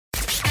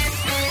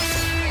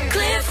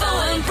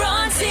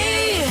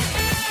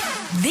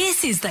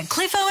This is the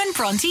Cliffo and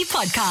Bronte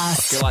podcast. I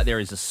feel like there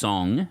is a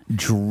song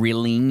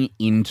drilling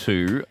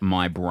into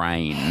my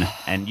brain,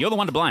 and you're the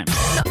one to blame.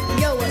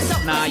 Yo, what's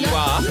up? Nah, you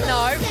are. No.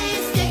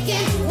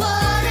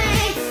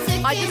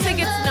 I just think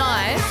it's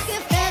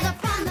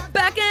nice.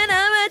 Back in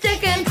a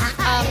chicken.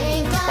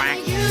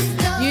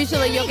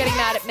 Usually you're getting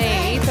mad at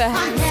me for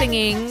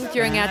singing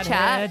during our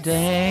chat.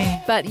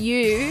 But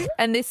you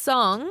and this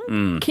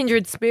song,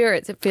 Kindred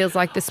Spirits, it feels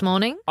like this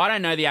morning. I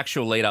don't know the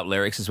actual lead-up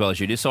lyrics as well as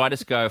you do, so I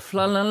just go,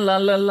 fla la la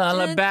la la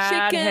la,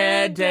 bad Chicken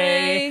hair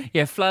day. day.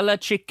 Yeah, fla la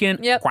chicken,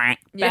 Yep. quack,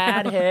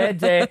 bad hair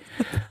day.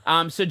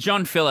 So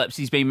John Phillips,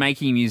 he's been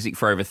making music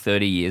for over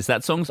 30 years.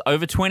 That song's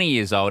over 20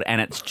 years old,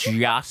 and it's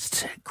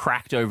just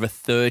cracked over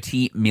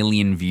 30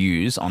 million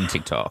views on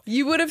TikTok.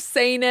 You would have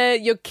seen it.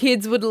 Your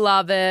kids would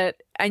love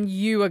it. And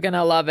you are going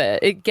to love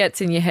it. It gets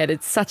in your head.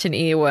 It's such an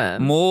earworm.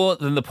 More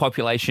than the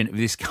population of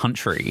this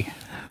country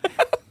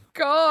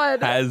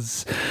God.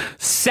 has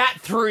sat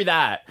through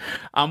that.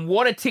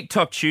 What a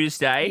TikTok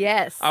Tuesday.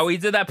 Yes. Oh, we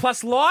did that.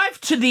 Plus, live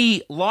to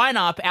the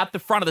lineup out the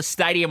front of the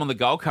stadium on the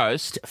Gold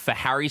Coast for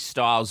Harry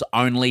Styles'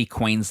 only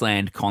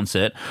Queensland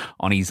concert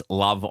on his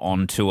Love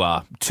on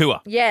Tour.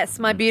 Yes,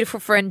 my beautiful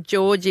friend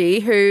Georgie,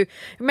 who,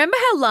 remember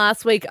how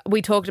last week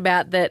we talked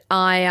about that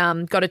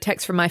I got a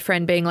text from my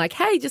friend being like,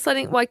 hey, just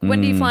letting, like,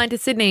 when do you fly into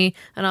Sydney?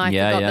 And I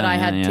forgot that I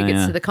had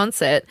tickets to the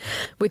concert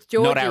with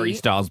Georgie. Not Harry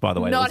Styles, by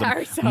the way. Not it was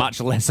Harry a Styles. much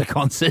lesser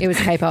concert. It was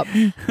K-pop.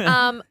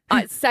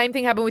 Same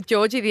thing happened with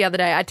Georgie the other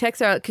day. I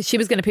texted her because she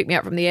was going to pick me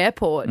up from the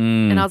airport.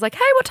 And I was like, hey,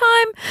 what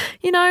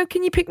time,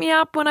 can you pick me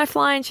up when I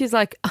fly? And she's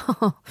like,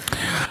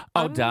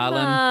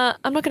 darling.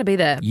 I'm not going to be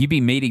there. You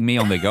be meeting me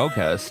on the Gold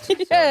Coast.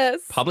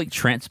 Yes. Public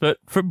transport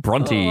for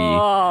Bronte.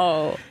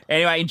 Oh.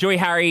 Anyway, enjoy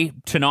Harry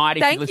tonight.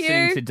 If Thank you're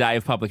listening you. to day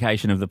of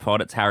publication of the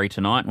pod, it's Harry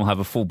tonight. We'll have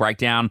a full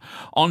breakdown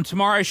on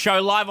tomorrow's show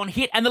live on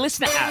Hit and the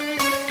Listener app.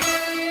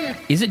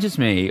 Is it just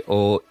me,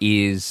 or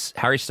is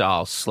Harry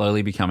Styles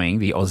slowly becoming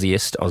the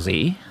Aussiest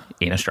Aussie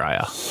in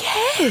Australia?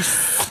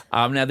 Yes.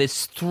 Now,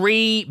 there's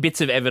 3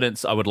 bits of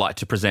evidence I would like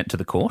to present to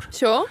the court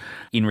Sure.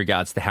 in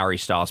regards to Harry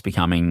Styles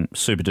becoming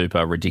super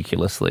duper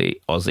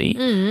ridiculously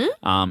Aussie.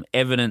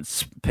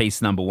 Evidence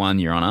piece number 1,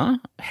 Your Honour,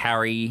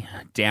 Harry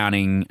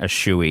downing a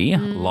shoey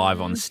live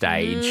on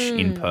stage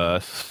in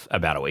Perth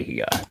about a week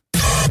ago.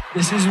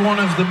 This is one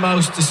of the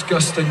most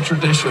disgusting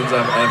traditions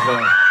I've ever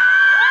witnessed.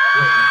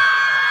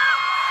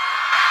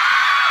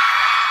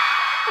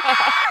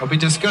 I'll be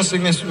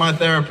discussing this with my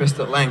therapist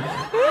at length.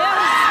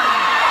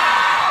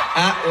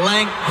 At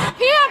length.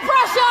 Peer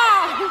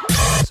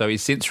pressure. So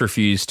he's since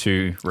refused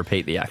to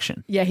repeat the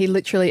action. Yeah, he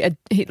literally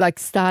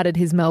started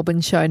his Melbourne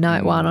show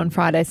night 1 on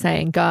Friday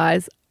saying,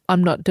 guys,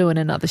 I'm not doing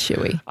another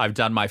shoey. I've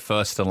done my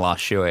first and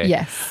last shoey.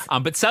 Yes.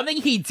 But something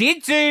he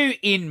did do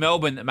in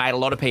Melbourne that made a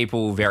lot of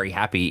people very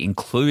happy,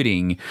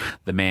 including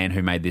the man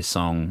who made this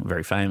song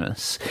very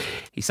famous.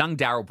 He sung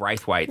Daryl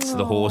Braithwaite's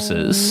The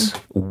Horses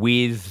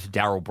with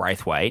Daryl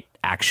Braithwaite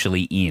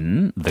actually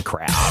in the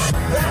crowd.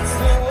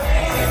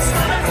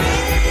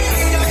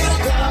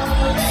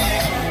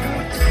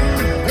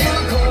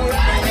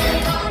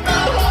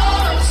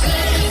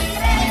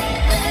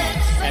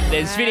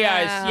 There's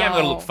videos, you haven't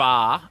got to look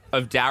far,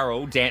 of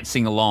Daryl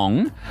dancing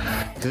along.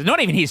 Because it's not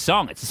even his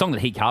song, it's a song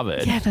that he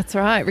covered. Yeah, that's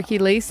right. Ricky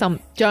Lee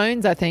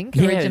Jones, I think,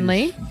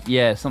 originally.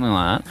 Yeah, something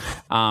like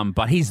that.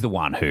 But he's the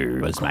one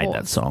who has made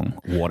that song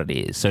what it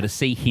is. So to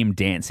see him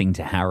dancing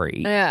to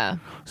Harry. Yeah.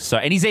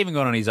 And he's even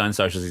gone on his own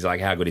socials, he's like,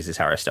 how good is this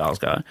Harry Styles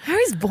guy?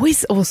 Harry's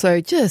voice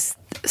also just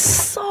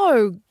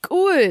so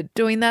good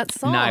doing that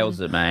song. Nails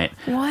it, mate.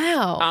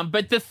 Wow.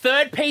 But the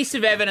third piece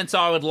of evidence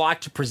I would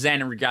like to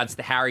present in regards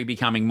to Harry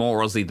becoming more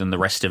Aussie than the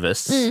rest of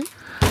us,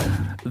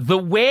 the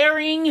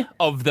wearing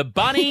of the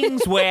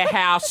Bunnings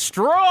Warehouse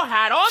straw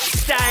hat on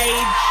stage.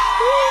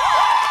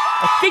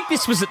 I think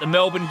this was at the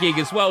Melbourne gig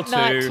as well too.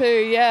 Night 2,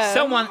 yeah.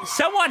 Someone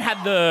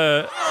had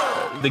the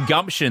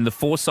gumption, the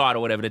foresight or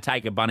whatever to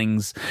take a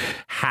Bunnings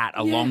hat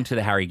along to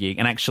the Harry gig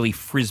and actually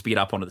frisbee it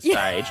up onto the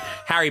stage.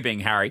 Harry being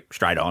Harry,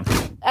 straight on.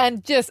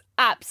 And just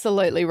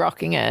absolutely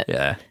rocking it.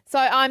 Yeah. So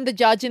I'm the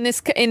judge in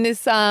this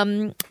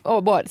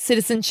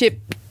citizenship.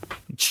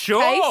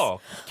 Sure.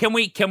 Can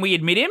we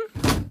admit him?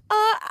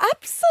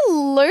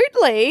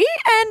 Absolutely.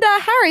 And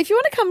Harry, if you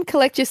want to come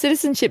collect your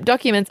citizenship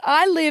documents,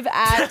 I live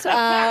at...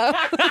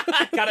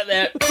 Cut it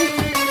there.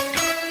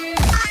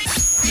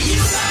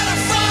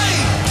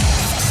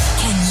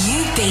 Can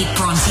you beat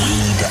Bronte?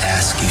 Need to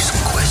ask you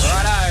some questions.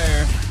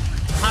 Righto.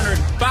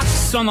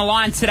 $100 on the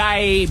line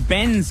today.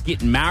 Ben's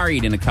getting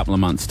married in a couple of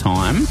months'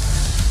 time.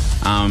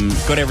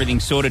 Got everything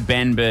sorted,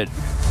 Ben, but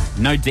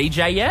no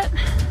DJ yet?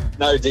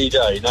 No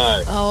DJ,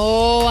 no.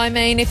 Oh, I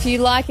mean, if you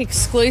like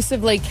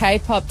exclusively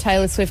K-pop,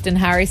 Taylor Swift and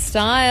Harry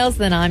Styles,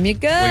 then I'm your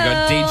girl. We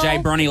got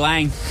DJ Bronny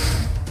Lang.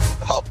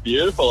 Oh,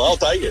 beautiful. I'll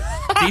take it.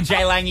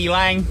 DJ Langy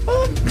Lang.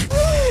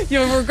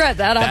 You'll regret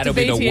that after That'll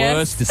be BTS. the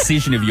worst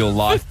decision of your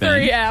life, Ben.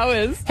 3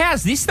 hours.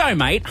 How's this though,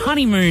 mate?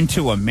 Honeymoon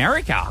to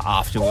America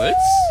afterwards.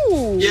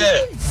 Ooh.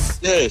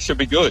 Yeah, should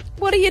be good.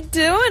 What are you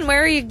doing?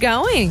 Where are you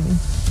going?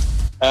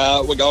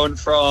 We're going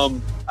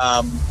from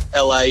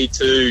LA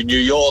to New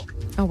York,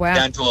 Oh, wow.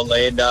 down to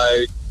Orlando,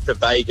 to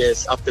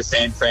Vegas, up to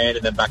San Fran,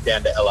 and then back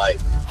down to LA.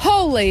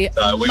 Holy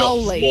So we got 4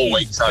 moly.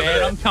 weeks over Man,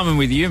 there. I'm coming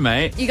with you,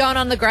 mate. You going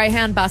on the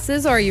Greyhound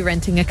buses or are you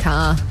renting a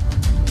car?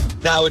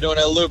 No, we're doing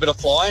a little bit of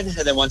flying, and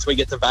then once we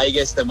get to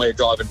Vegas, then we're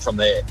driving from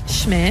there.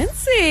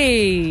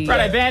 Schmancy.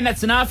 Righto, Ben,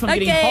 that's enough. I'm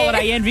getting Okay.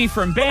 holiday envy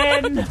from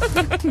Ben.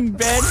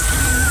 Ben.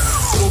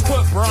 We'll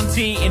put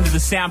Bronte into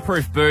the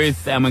soundproof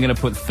booth and we're going to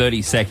put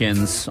 30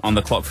 seconds on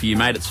the clock for you,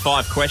 mate. It's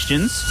 5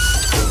 questions.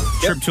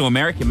 Trip to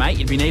America, mate.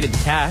 You'd be needed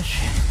the cash.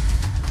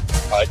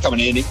 Coming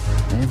handy.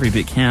 Every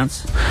bit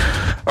counts.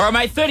 All right,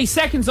 mate, 30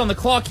 seconds on the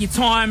clock. Your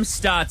time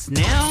starts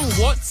now.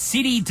 What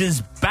city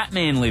does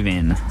Batman live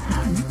in?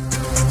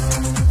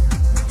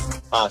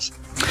 Pass.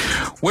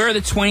 Where are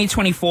the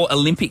 2024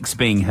 Olympics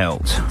being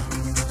held?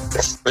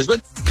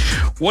 Brisbane?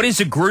 What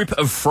is a group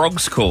of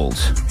frogs called?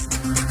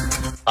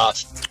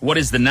 Pass. What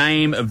is the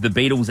name of the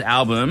Beatles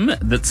album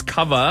that's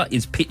cover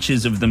is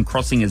pictures of them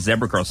crossing a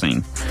zebra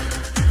crossing?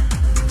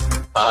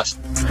 Pass.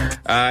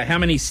 How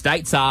many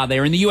states are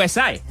there in the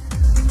USA?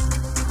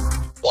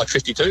 Like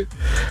 52.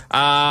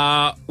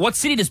 What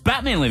city does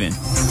Batman live in?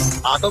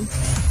 Arkham?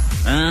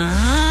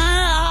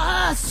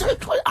 So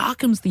close.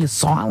 Arkham's the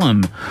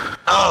asylum.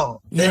 Oh.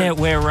 Yeah,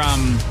 where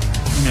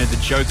the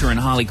Joker and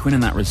Harley Quinn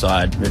and that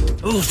reside.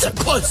 But, oh, so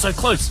close, so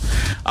close.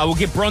 We'll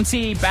get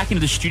Bronte back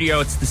into the studio.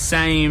 It's the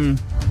same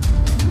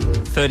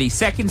 30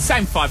 seconds,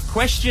 same 5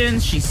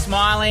 questions. She's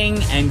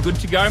smiling and good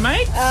to go,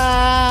 mate.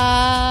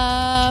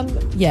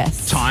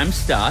 Yes. Time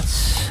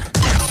starts.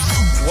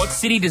 What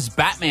city does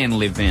Batman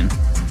live in?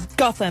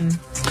 Gotham.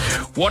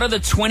 Where are the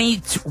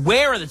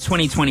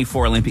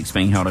 2024 Olympics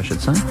being held, I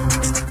should say?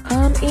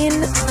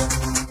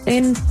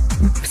 In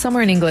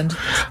somewhere in England.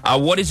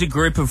 What is a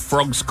group of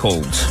frogs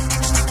called?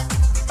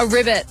 A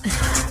ribbit.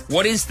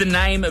 What is the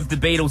name of the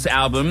Beatles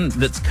album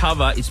that's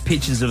cover is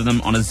pictures of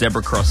them on a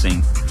zebra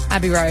crossing?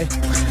 Abbey Road.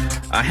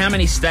 How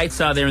many states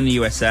are there in the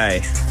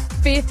USA?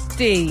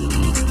 50.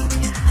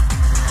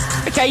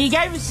 Okay, you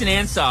gave us an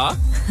answer.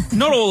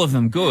 Not all of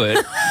them good.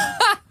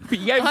 But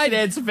you gave us an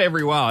answer for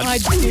every one. I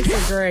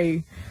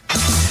disagree.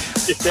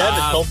 You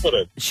sounded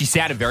confident. She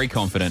sounded very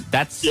confident.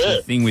 That's Yeah.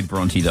 the thing with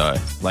Bronte, though.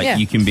 Like, Yeah.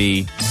 you can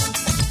be,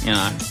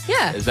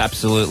 Yeah. is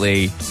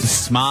absolutely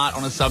smart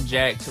on a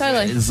subject.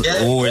 Totally. Is Yeah,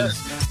 always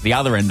the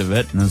other end of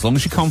it. And as long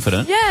as you're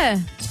confident, Yeah.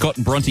 it's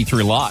gotten Bronte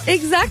through life.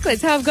 Exactly.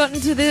 It's how I've gotten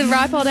to the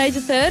ripe old age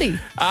of 30.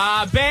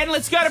 Ben,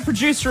 let's go to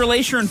producer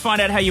Alicia and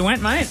find out how you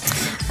went, mate.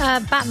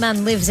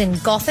 Batman lives in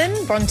Gotham.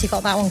 Bronte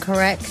got that one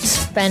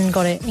correct. Ben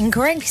got it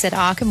incorrect. He said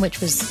Arkham,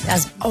 which was,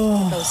 as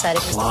Bill said,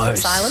 it was the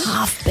asylum.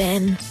 Half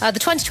Ben. The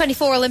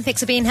 2024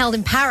 Olympics are being held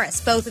in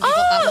Paris. Both of you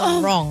got that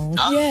one wrong.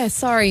 Yeah,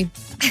 sorry.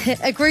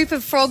 A group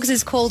of frogs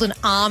is called an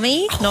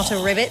army, not a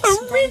ribbit.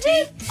 A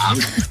ribbit?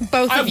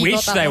 Both I of you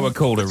wish got that they one. were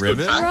called a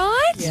ribbit.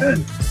 Right? Yeah.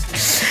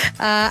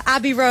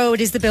 Abbey Road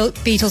is the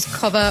Beatles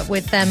cover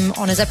with them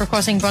on a zebra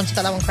crossing. Bronte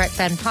got that one correct.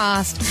 Ben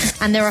passed.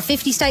 And there are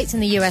 50 states in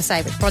the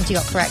USA, which Bronte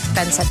got correct.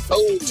 Ben said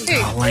 52.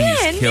 Oh, Laney's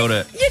Ben, killed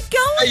it. You're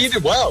going. Hey, you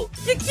did well.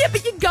 Yeah,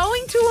 but you're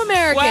going to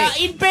America. Well,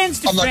 in Ben's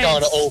defense... I'm not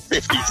going to all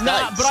 50 states.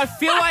 No, but I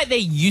feel like there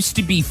used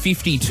to be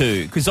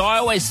 52, because I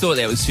always thought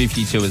there was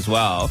 52 as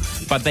well.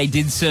 But they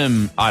did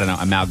some, I don't know,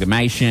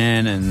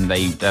 amalgamation, and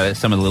they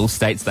some of the little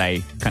states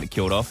they kind of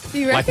killed off.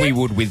 You Like we reckon?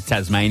 would with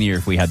Tasmania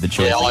if we had the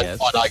choice. Yeah, I I'd guess.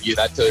 argue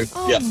that too.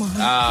 Oh yeah. my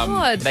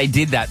God. They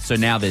did that, so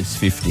now there's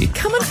 50.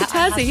 Come on to I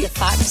have the Tassie.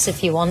 facts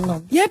if you want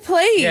them. Yeah,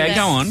 please. Yeah,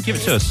 go on, give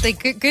it to us.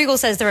 Google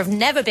says there have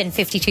never been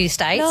 52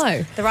 states.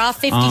 No. There are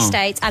 50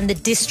 states and the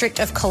District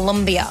of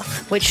Columbia,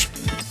 which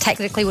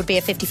technically would be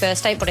a 51st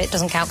state, but it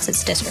doesn't count because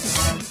it's a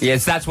district.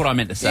 Yes, that's what I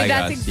meant to say,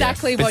 Yeah, that's guys.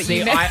 exactly But what see,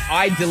 you meant.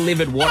 I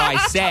delivered what I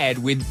said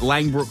with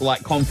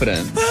Langbrook-like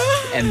confidence,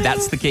 and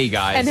that's the key,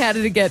 guys. And how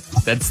did it get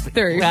That's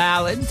through?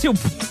 Well, until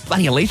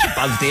bloody Alicia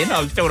buzzed in,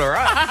 I was doing all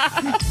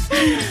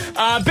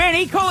right.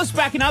 Benny, call us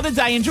back another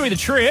day. Enjoy the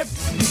trip.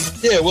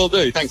 Yeah, will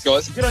do. Thanks,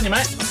 guys. Good on you,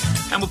 mate.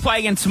 And we'll play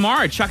again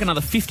tomorrow. Chuck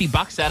another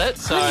 $50 at it.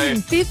 So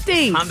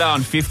 150. under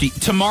on 50.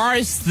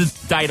 Tomorrow's the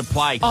day to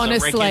play. 'cause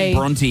Honestly. I reckon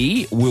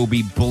Bronte will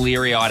be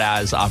bleary-eyed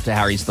as after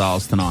Harry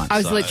Styles tonight. I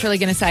was so. literally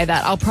going to say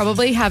that. I'll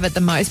probably have at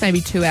the most maybe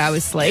 2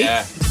 hours sleep.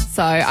 Yeah.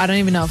 So I don't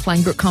even know if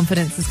Langbrook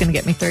confidence is going to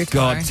get me through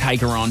tomorrow. God,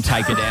 take her on,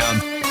 take her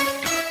down.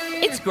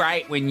 It's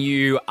great when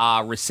you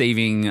are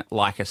receiving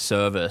like a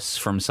service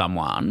from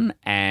someone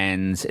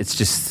and it's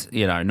just,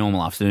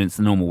 normal afternoon, it's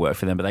the normal work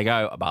for them, but they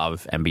go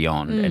above and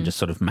beyond and just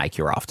sort of make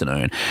your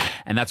afternoon.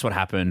 And that's what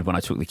happened when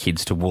I took the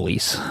kids to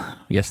Woolies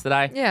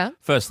yesterday. Yeah.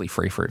 Firstly,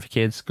 free fruit for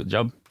kids. Good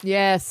job.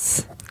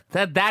 Yes.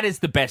 That is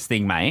the best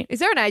thing, mate. Is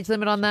there an age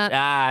limit on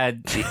that?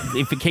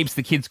 If it keeps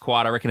the kids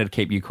quiet, I reckon it'd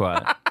keep you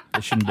quiet.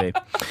 It shouldn't be.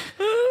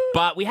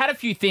 But we had a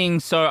few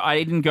things, so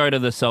I didn't go to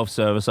the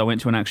self-service. I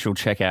went to an actual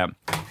checkout.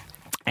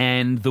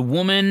 And the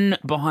woman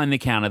behind the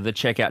counter, the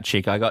checkout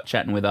chick, I got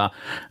chatting with her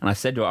and I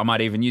said to her, I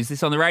might even use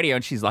this on the radio.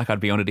 And she's like, I'd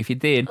be honoured if you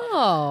did.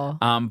 Oh.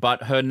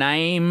 But her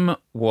name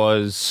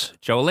was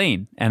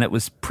Jolene and it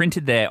was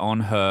printed there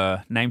on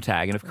her name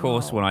tag. And of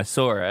course, when I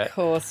saw it, Of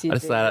course you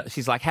did.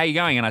 She's like, how you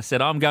going? And I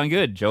said, I'm going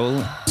good,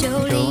 Jolene.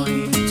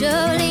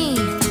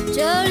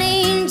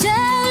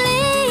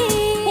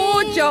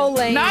 Poor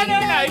Jolene.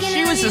 No.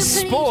 She was a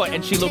sport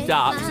and she looked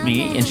up to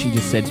me and she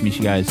just said to me,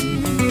 she goes,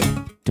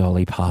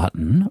 Dolly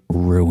Parton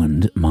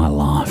ruined my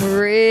life.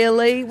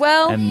 Really?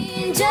 Well,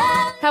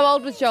 how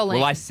old was Jolene?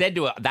 Well, I said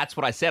to her, that's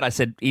what I said. I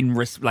said, in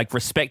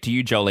respect to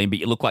you, Jolene, but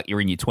you look like you're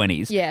in your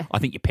 20s. Yeah. I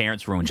think your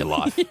parents ruined your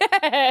life.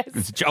 Yes.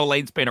 Because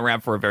Jolene's been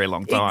around for a very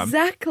long time.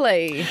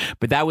 Exactly.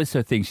 But that was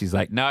her thing. She's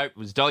like, no, it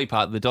was Dolly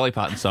Parton. The Dolly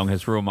Parton song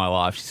has ruined my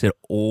life. She said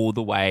all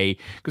the way,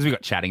 because we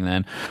got chatting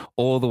then,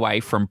 all the way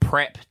from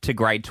prep to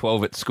grade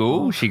 12 at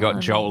school. She got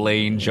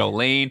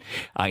Jolene.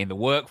 In the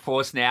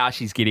workforce now,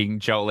 she's getting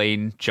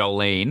Jolene.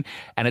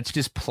 And it's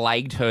just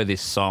plagued her,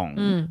 this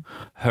song,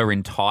 her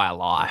entire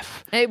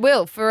life. It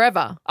will,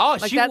 forever. Oh,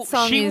 like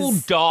she will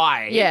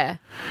die. Yeah.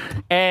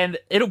 And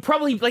it'll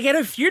probably, like at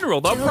her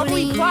funeral, they'll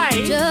probably play.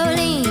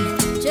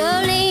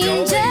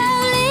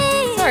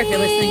 Sorry if you're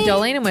listening,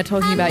 Jolene, and we're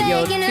talking about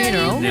your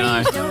funeral.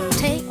 No.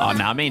 Oh,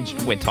 no, I mean,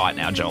 we're tight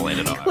now, Jolene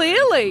and I.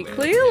 Clearly.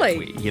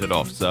 We hit it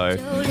off, so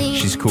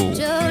she's cool.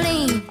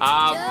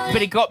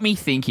 But it got me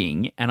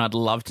thinking, and I'd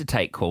love to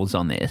take calls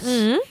on this.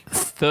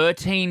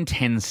 13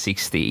 10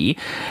 60.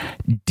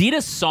 Did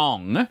a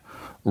song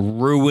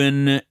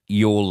ruin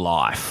your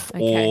life?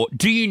 Okay. Or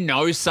do you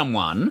know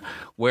someone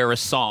where a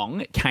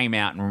song came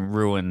out and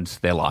ruined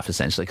their life,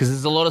 essentially? Because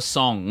there's a lot of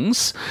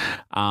songs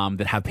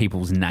that have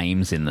people's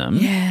names in them.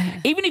 Yeah.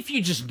 Even if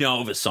you just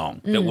know of a song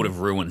that would have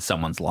ruined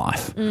someone's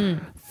life.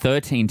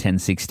 13 10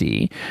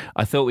 60.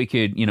 I thought we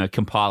could,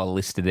 compile a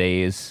list of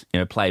these,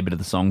 play a bit of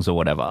the songs or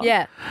whatever.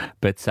 Yeah.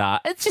 But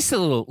it's just a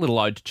little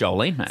ode to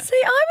Jolene, man. See,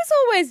 I was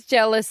always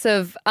jealous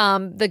of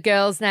the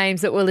girls' names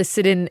that were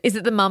listed in, is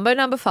it the Mambo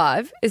No.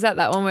 5? Is that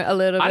one with a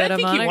little bit I of don't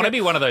think you want to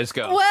be one of those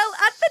girls. Well,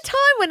 at the time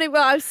when I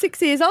was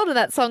 6 years old and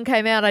that song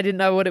came out, I didn't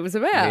know what it was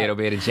about. Little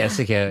bit of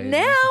Jessica.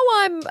 Now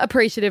I'm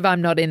appreciative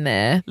I'm not in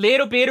there.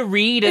 Little bit of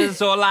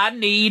Rita's all I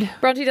need.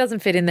 Bronte doesn't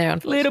fit in there,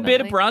 unfortunately. Little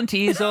bit of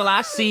Bronte's all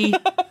I see.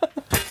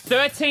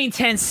 13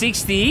 10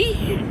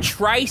 60.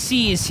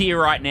 Tracy is here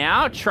right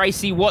now.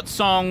 Tracy, what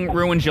song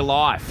ruined your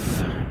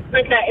life?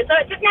 Okay, so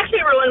it didn't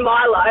actually ruin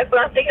my life, but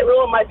I think it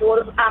ruined my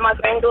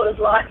granddaughter's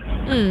life.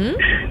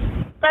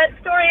 So the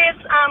story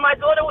is, my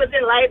daughter was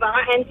in labour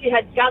and she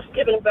had just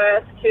given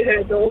birth to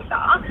her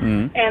daughter.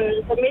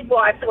 And the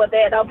midwives were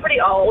there. They were pretty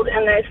old,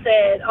 and they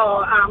said,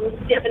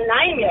 do you have a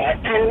name yet?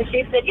 And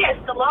she said, yes,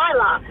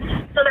 Delilah.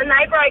 So then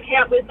they broke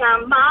out with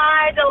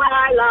my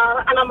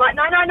Delilah, and I'm like,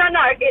 no,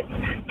 it's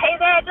hey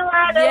there,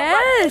 Delilah.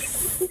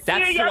 Yes.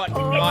 That's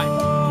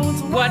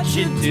what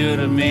you do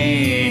to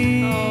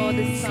me. Oh,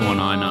 this That's the one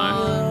I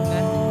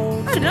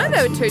know. I don't know,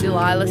 there were two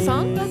Delilah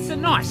songs. That's a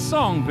nice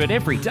song, but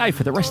every day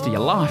for the rest of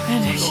your life.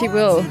 She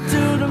will.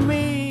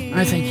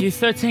 Oh, thank you.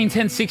 13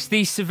 10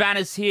 60.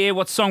 Savannah's here.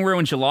 What song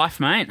ruined your life,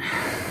 mate?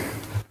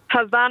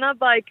 Havana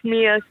by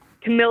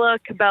Camila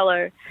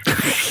Cabello.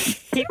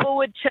 People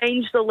would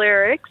change the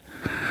lyrics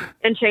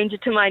and change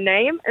it to my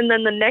name, and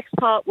then the next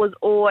part was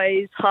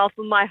always half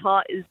of my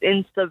heart is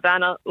in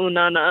Savannah,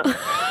 Unana.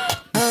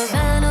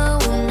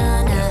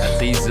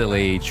 That's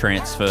easily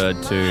transferred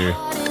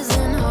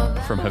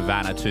from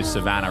Havana to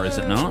Savannah, is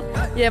it not?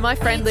 Yeah, my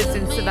friend lives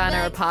in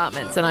Savannah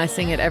Apartments and I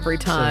sing it every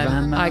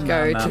time I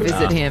go to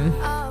visit him.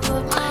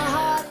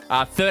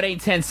 13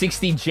 10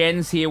 60.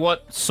 Jen's here.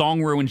 What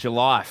song ruined your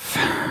life?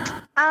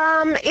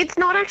 It's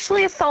not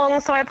actually a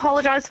song, so I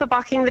apologise for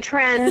bucking the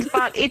trend,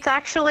 but it's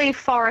actually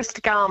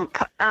Forrest Gump.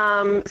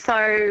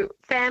 So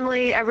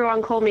family,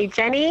 everyone called me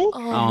Jenny.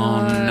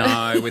 Oh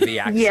no, with the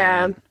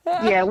accent.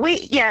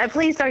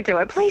 Please don't do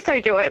it. Please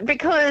don't do it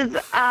because,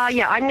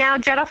 I'm now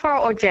Jennifer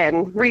or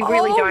Jen. We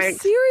really don't.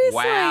 Seriously?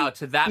 Wow,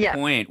 to that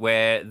point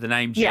where the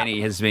name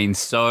Jenny has been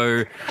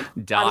so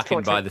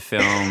darkened by the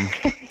film.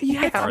 You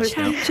have to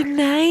change your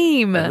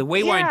name.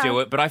 We won't do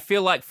it, but I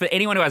feel like for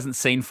anyone who hasn't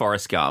seen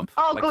Forrest Gump,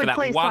 for that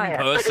one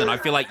person, I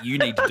feel like you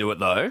need to do it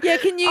though. Yeah,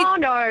 can you? Oh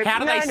no. How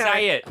do they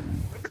say it?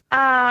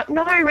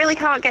 No, I really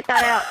can't get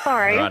that out.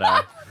 Sorry.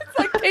 Righto. It's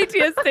like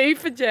PTSD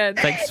for Jen.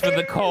 Thanks for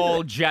the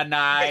call,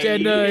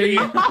 Jenny.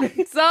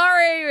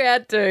 Sorry, we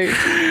had to.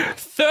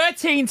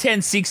 13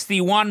 10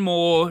 60. One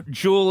more.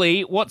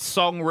 Julie, what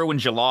song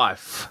ruined your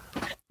life?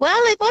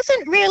 Well, it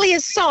wasn't really a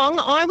song.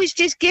 I was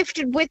just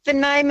gifted with the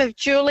name of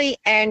Julie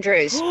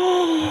Andrews.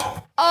 Oh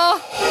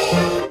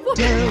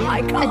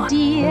my God. A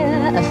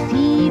deer, a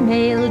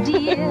female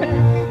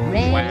deer.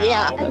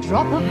 A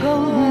drop of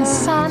golden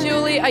sun.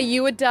 Julie, are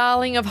you a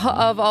darling of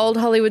old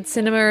Hollywood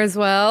cinema as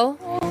well?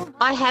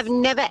 I have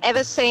never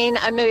ever seen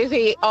a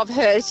movie of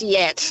hers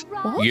yet.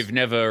 What? You've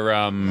never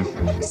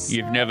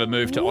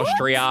moved to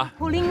Austria,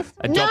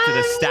 adopted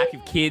a stack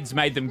of kids,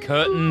 made them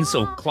curtains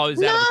or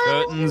closed out of the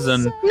curtains,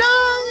 and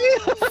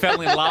fell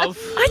in love.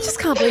 I just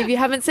can't believe you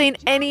haven't seen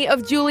any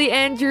of Julie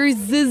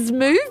Andrews'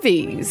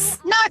 movies.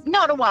 No,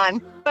 not a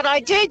one. But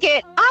I do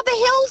get, Are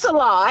the Hills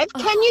Alive?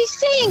 Can you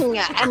sing?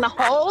 And the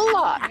whole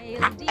lot.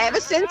 Ever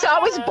since I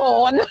was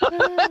born.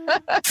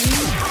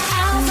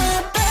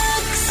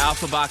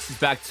 Alpha Bucks is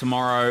back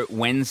tomorrow,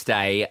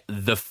 Wednesday,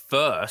 the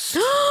 1st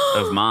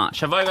of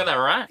March. Have I got that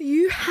right?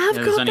 You have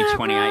got that right. There's only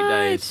 28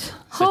 days.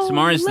 So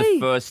tomorrow's the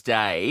first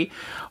day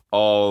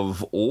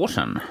of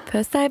autumn.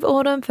 First day of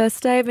autumn,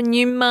 first day of a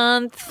new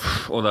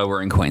month. Although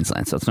we're in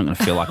Queensland, so it's not going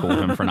to feel like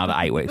autumn for another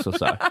 8 weeks or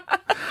so.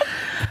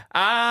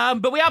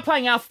 But we are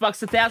playing Alpha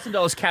Bucks,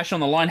 $1,000 cash on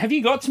the line. Have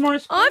you got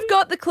tomorrow's clue? I've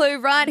got the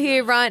clue right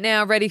here, right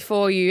now, ready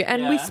for you.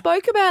 And we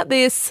spoke about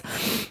this,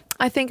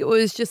 I think it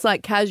was just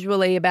like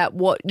casually about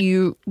what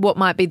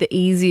might be the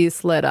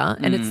easiest letter.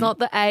 And it's not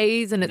the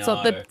A's and it's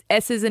not the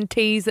S's and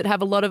T's that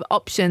have a lot of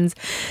options.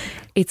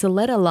 It's a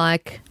letter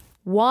like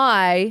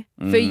Y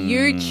for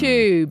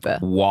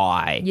YouTube.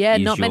 Y. Yeah,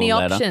 is not your many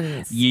letter.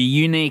 options. Your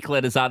unique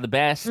letters are the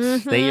best.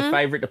 They're your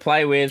favourite to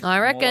play with. I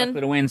reckon. More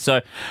likely to win.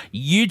 So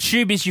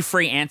YouTube is your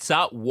free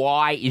answer.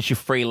 Y is your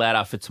free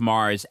letter for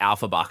tomorrow's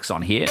Alpha Bucks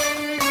on here.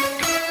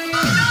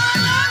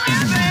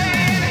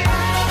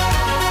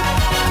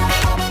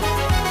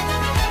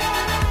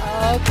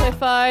 Oh,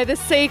 Cliffo, the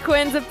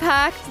sequins are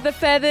packed, the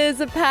feathers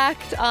are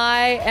packed.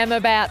 I am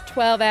about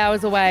 12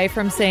 hours away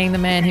from seeing the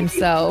man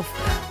himself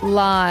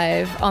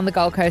live on the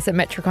Gold Coast at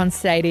Metricon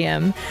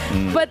Stadium.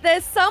 But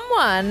there's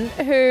someone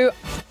who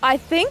I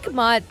think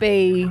might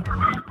be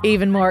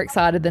even more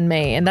excited than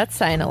me, and that's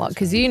saying a lot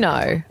because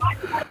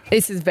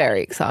this is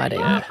very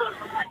exciting.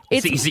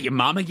 Is it your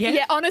mum again?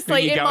 Yeah,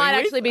 honestly, it might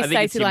actually be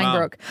Stacey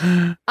Langbrook.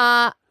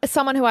 Mum.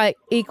 Someone who I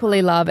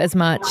equally love as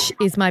much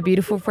is my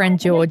beautiful friend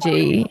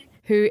Georgie,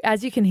 who,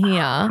 as you can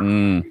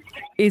hear,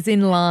 is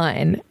in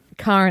line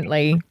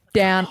currently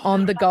down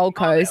on the Gold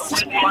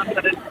Coast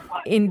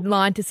in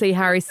line to see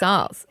Harry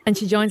Styles. And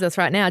she joins us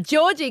right now.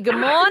 Georgie, good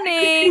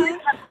morning.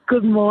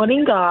 Good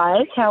morning,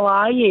 guys. How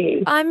are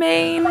you? I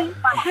mean,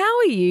 how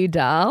are you,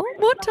 Dal?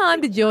 What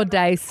time did your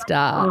day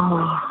start?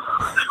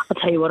 I'll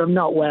tell you what, I'm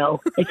not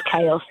well. It's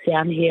chaos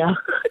down here.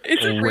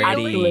 It's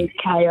absolute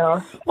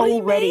chaos.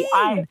 Already.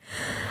 I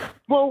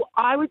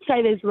would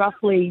say there's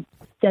roughly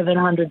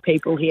 700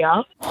 people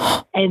here,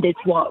 and it's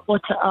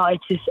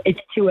it's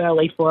too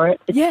early for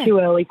it. It's too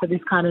early for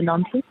this kind of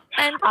nonsense.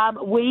 And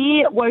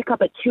we woke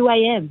up at 2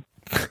 a.m.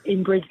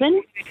 in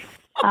Brisbane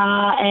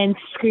and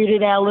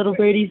scooted our little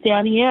booties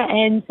down here,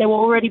 and there were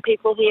already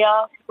people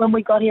here when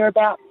we got here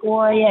about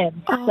 4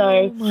 a.m.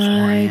 Oh,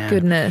 my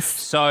goodness.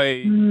 So,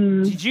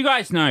 did you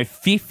guys know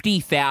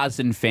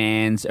 50,000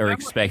 fans are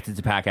expected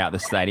to pack out the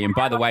stadium?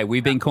 By the way,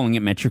 we've been calling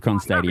it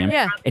Metricon Stadium.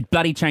 Yeah. It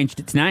bloody changed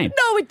its name.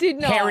 No, it did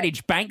not.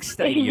 Heritage Bank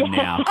Stadium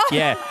now.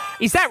 Yeah.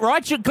 Is that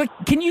right?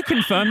 Can you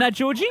confirm that,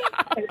 Georgie?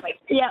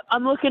 Yeah,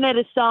 I'm looking at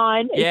a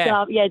sign.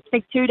 Yeah. It's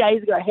like 2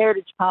 days ago,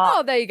 Heritage Park.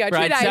 Oh, there you go.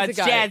 Right, 2 days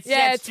ago.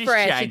 It's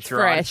fresh. It's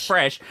fresh. It's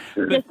fresh.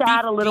 Just to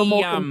add a little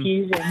more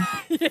confusion.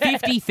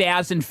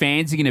 50,000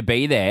 fans are going to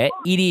be there.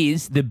 It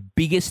is the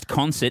biggest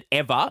concert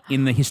ever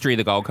in the history of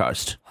the Gold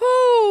Coast.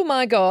 Oh,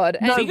 my God.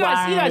 So you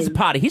guys are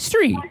part of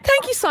history.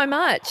 Thank you so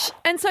much.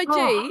 And so,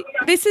 G,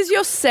 this is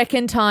your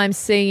second time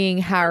seeing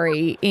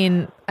Harry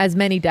in as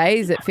many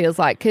days, it feels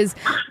like, because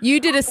you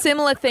did a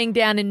similar thing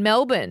down in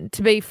Melbourne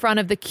to be front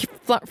of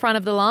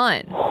the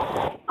line.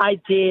 I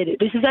did.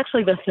 This is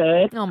actually the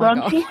third. Oh, my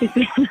God.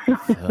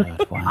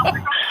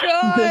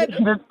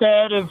 The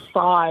third of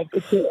 5.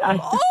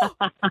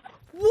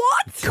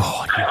 What?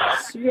 God,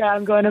 yes. Yeah,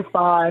 I'm going to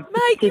 5.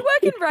 Mate, you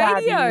work in radio.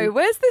 fabulous.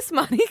 Where's this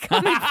money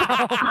coming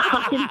from?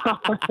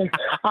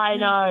 I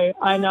know.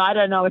 I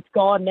don't know. It's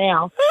gone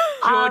now.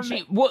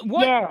 Georgie,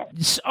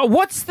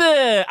 what's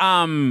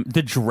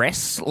the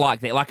dress like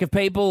there? Like, are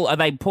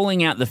they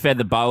pulling out the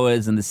feather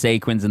boas and the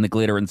sequins and the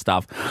glitter and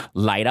stuff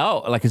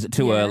later? Like, is it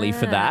too early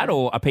for that?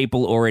 Or are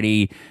people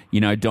already,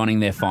 donning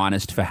their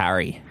finest for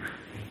Harry?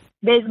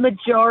 There's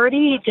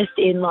majority just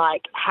in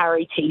like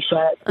Harry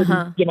t-shirts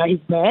and, his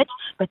merch,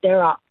 but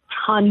there are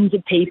tons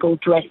of people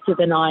dressed to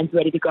the nines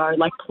ready to go,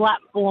 like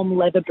platform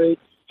leather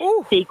boots,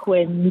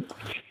 sequins,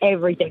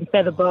 everything,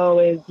 feather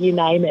boas, you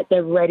name it,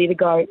 they're ready to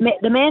go.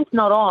 The man's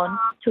not on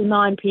till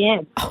 9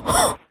 p.m.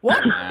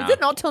 What? Is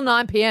it not till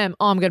 9 p.m?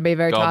 Oh, I'm going to be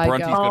very tired.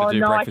 Bronte's got to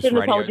do breakfast I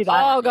shouldn't have told you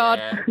that. Oh, God.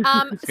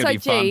 Yeah. So,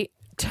 G,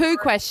 2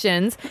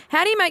 questions.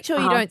 How do you make sure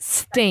you don't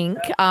stink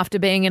after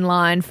being in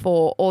line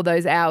for all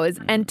those hours?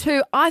 And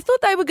 2, I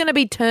thought they were going to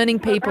be turning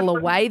people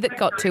away that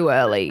got there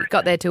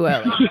too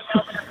early.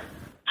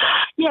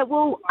 Yeah,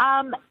 well,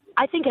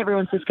 I think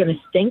everyone's just going to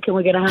stink, and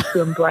we're going to have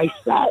to embrace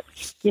that.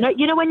 You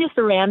know when you're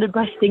surrounded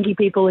by stinky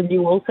people and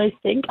you also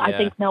stink? Yeah. I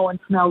think no one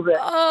smells it.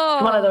 Oh,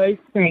 it's one of those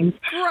things.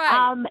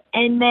 Right.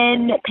 And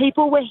then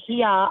people were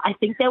here. I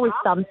think there was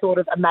some sort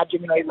of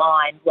imaginary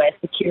line where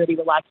security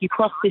were like, you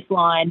cross this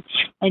line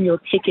and your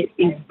ticket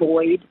is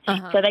void.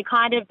 So they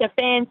the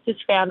fans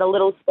just found a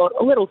little spot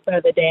a little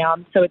further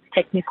down. So it's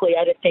technically,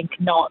 I think,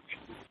 not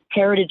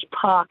Heritage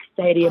Park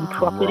Stadium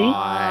property.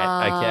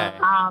 Right,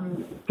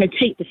 okay. To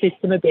cheat the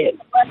system a bit.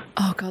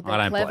 Oh, God, they're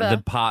I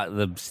don't. clever.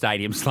 The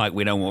stadium's like,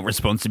 we don't want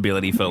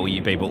responsibility for all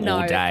you people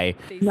all day.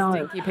 No.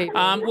 Stinky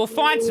people. We'll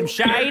find some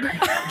shade,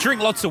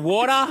 drink lots of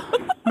water,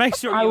 make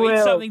sure I you eat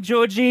will. something,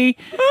 Georgie.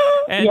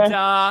 And,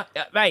 Yes.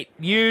 mate,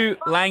 you,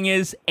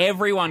 Langers,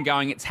 everyone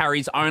going, it's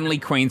Harry's only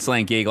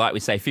Queensland gig, like we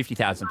say,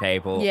 50,000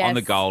 people Yes. on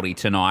the Goldie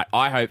tonight.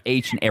 I hope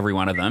each and every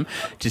one of them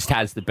just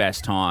has the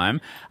best time.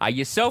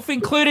 Yourself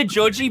included,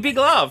 Georgie, big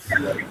love.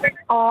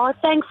 Oh,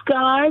 thanks,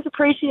 guys.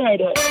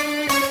 Appreciate it.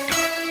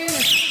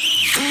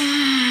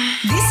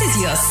 This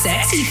is your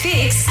sexy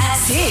fix at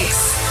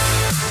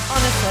 6.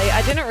 Honestly,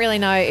 I didn't really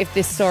know if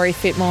this story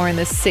fit more in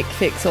the sick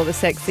fix or the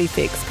sexy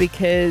fix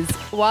because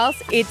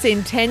whilst its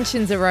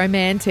intentions are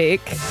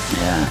romantic,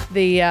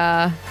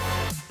 the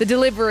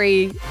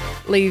delivery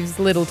leaves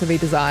little to be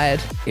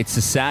desired. It's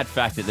a sad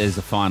fact that there's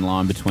a fine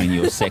line between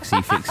your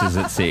sexy fixes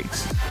at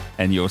 6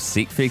 and your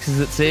sick fixes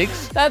at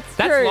 6. That's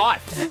true.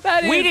 Life.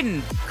 That We is-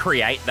 didn't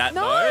create that,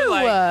 No,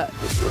 though.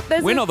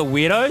 there's We're a- not the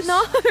weirdos.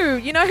 No,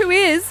 you know who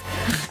is?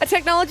 A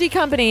technology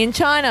company in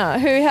China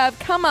who have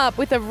come up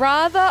with a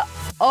rather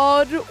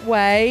odd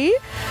way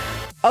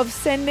of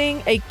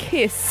sending a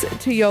kiss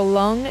to your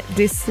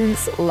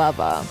long-distance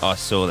lover. I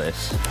saw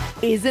this.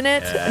 Isn't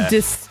it Yeah.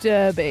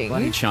 disturbing?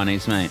 Bloody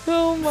Chinese, mate.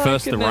 Oh, my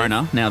First goodness. the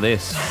Rona, now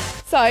this.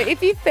 So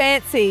if you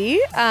fancy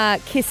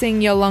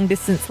kissing your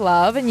long-distance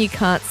love and you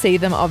can't see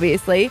them,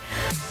 obviously,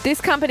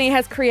 this company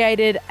has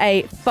created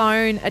a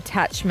phone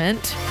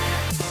attachment,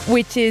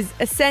 which is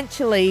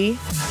essentially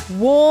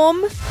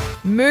warm,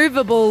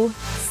 movable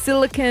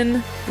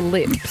silicone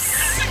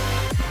lips.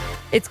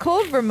 It's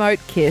called Remote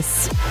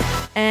Kiss.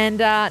 And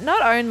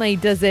not only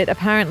does it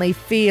apparently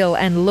feel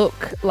and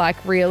look like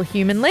real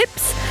human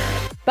lips,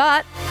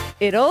 but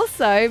it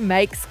also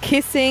makes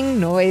kissing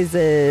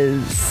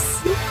noises.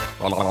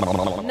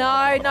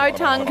 No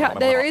tongue.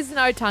 There is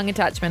no tongue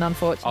attachment,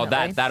 unfortunately.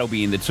 Oh, that'll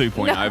be in the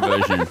 2.0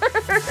 version.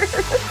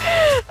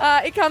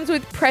 It comes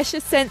with pressure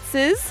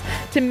sensors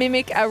to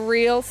mimic a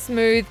real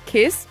smooth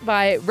kiss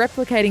by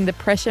replicating the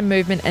pressure,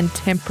 movement, and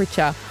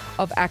temperature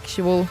of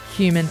actual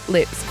human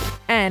lips.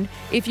 And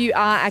if you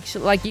are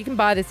actually, like, you can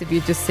buy this if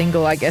you're just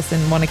single, I guess,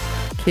 and want to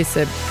kiss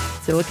a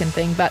silicone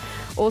thing. But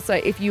also,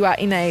 if you are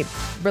in a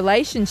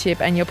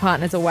relationship and your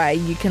partner's away,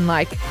 you can,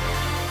 like,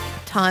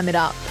 time it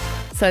up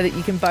so that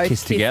you can both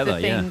kiss together,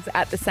 the yeah. things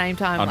at the same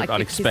time, I'd like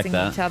you're expect kissing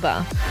that. each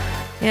other.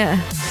 Yeah.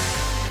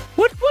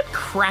 What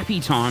crappy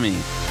timing?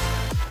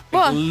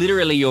 What?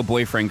 Literally, your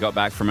boyfriend got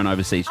back from an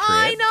overseas trip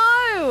I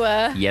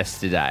know.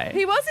 yesterday.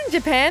 He was in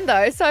Japan,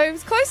 though, so it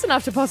was close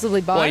enough to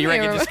possibly buy Well, you me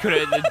reckon a- just could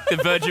have the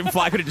Virgin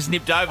flight could have just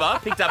nipped over,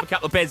 picked up a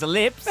couple of pairs of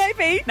lips.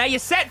 Maybe. Now you're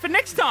set for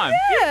next time.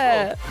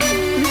 Yeah.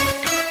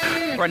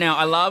 Right now,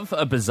 I love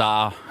a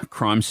bizarre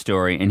crime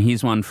story, and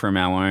here's one from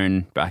our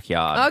own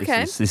backyard.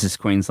 Okay. This is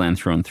Queensland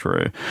through and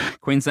through.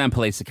 Queensland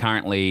police are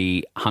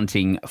currently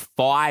hunting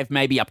 5,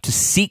 maybe up to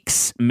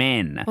 6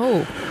 men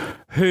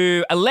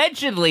who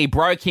allegedly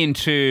broke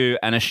into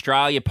an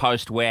Australia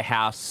Post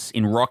warehouse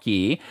in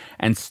Rocky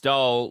and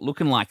stole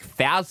looking like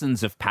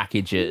thousands of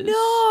packages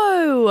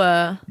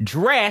No.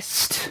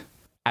 dressed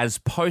as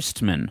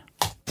postmen.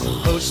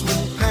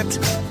 Postman Pat,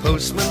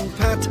 Postman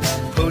Pat,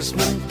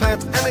 Postman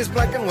Pat, and his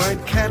black and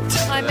white cat.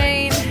 I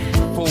mean,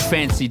 Full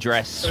fancy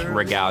dress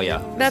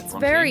regalia. that's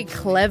very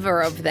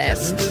clever of them.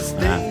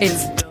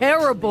 It's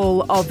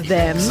terrible of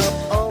them,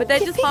 but they're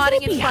just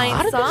hiding in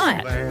plain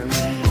sight.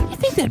 You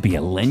think there'd be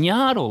a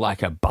lanyard or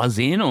like a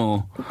buzz-in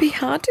or... It'd be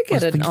hard to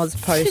get an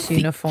Ozpost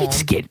uniform. You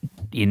just get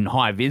in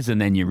high vis and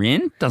then you're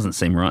in. Doesn't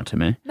seem right to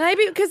me.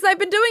 Maybe because they've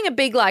been doing a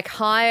big like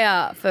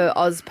hire for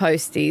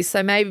Ozposties,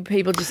 so maybe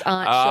people just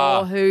aren't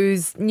sure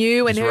who's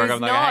new and Just rock who's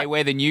up like, not. hey,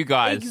 we're the new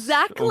guys.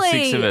 Exactly. All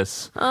 6 of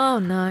us. Oh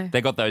no. They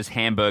got those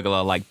hamburger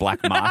like black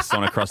masks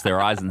on across their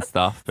eyes and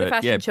stuff. But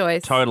fashion yeah,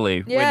 choice.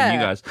 Totally. We're the Yeah. new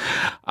guys.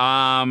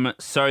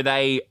 So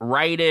they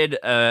raided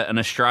an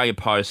Australia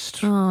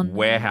Post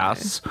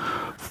warehouse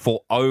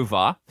for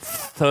over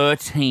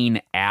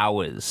 13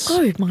 hours.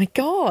 Oh my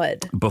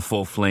god.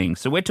 Before fleeing.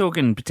 So we're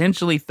talking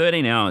potentially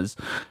 13 hours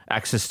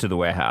access to the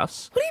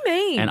warehouse. What do you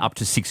mean? And up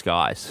to 6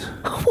 guys.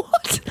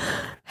 What?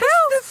 How?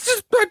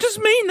 I just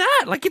mean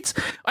that. Like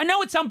I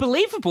know it's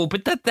unbelievable,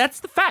 but that's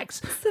the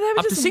facts. So they were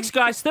Up to just 6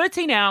 guys,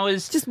 13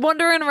 hours. Just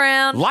wandering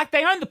around. Like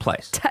they own the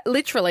place.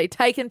 Literally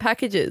taking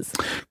packages.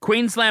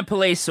 Queensland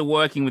police are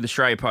working with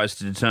Australia Post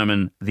to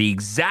determine the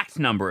exact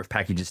number of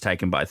packages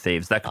taken by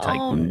thieves. That could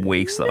take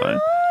weeks, though.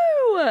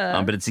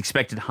 But it's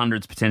expected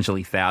hundreds,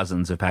 potentially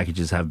thousands of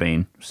packages have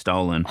been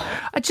stolen.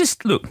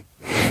 Look,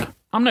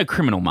 I'm no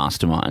criminal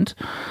mastermind,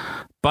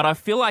 but I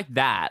feel like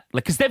that,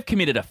 because they've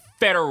committed a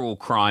federal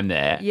crime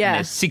there, Yeah. and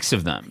there's 6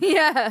 of them.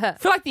 Yeah. I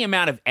feel like the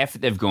amount of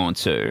effort they've gone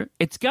to,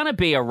 it's going to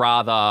be a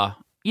rather,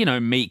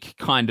 meek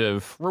kind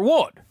of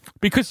reward.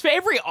 Because for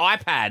every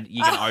iPad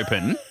you can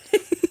open, you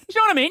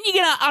know what I mean? You're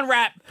going to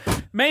unwrap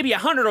maybe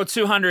 100 or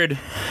 200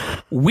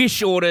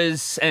 Wish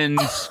orders and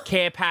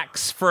care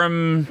packs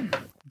from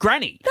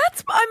Granny.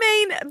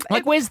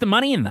 Like, where's the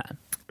money in that?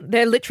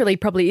 There literally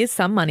probably is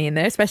some money in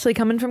there, especially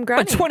coming from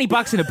Granny. But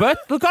 $20 in a birth.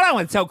 Look, I don't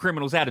want to tell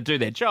criminals how to do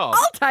their job.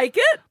 I'll take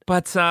it.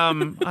 But I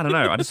don't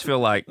know. I just feel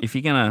like if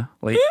you're gonna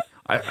leave,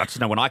 I just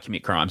know when I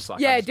commit crimes,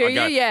 like Yeah, I do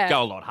you? Yeah.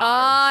 go a lot harder.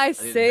 I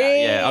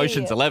see. Yeah,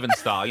 Ocean's 11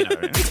 style, you know.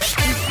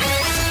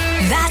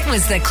 That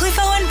was the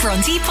Cliffo and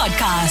Bronte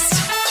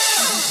podcast.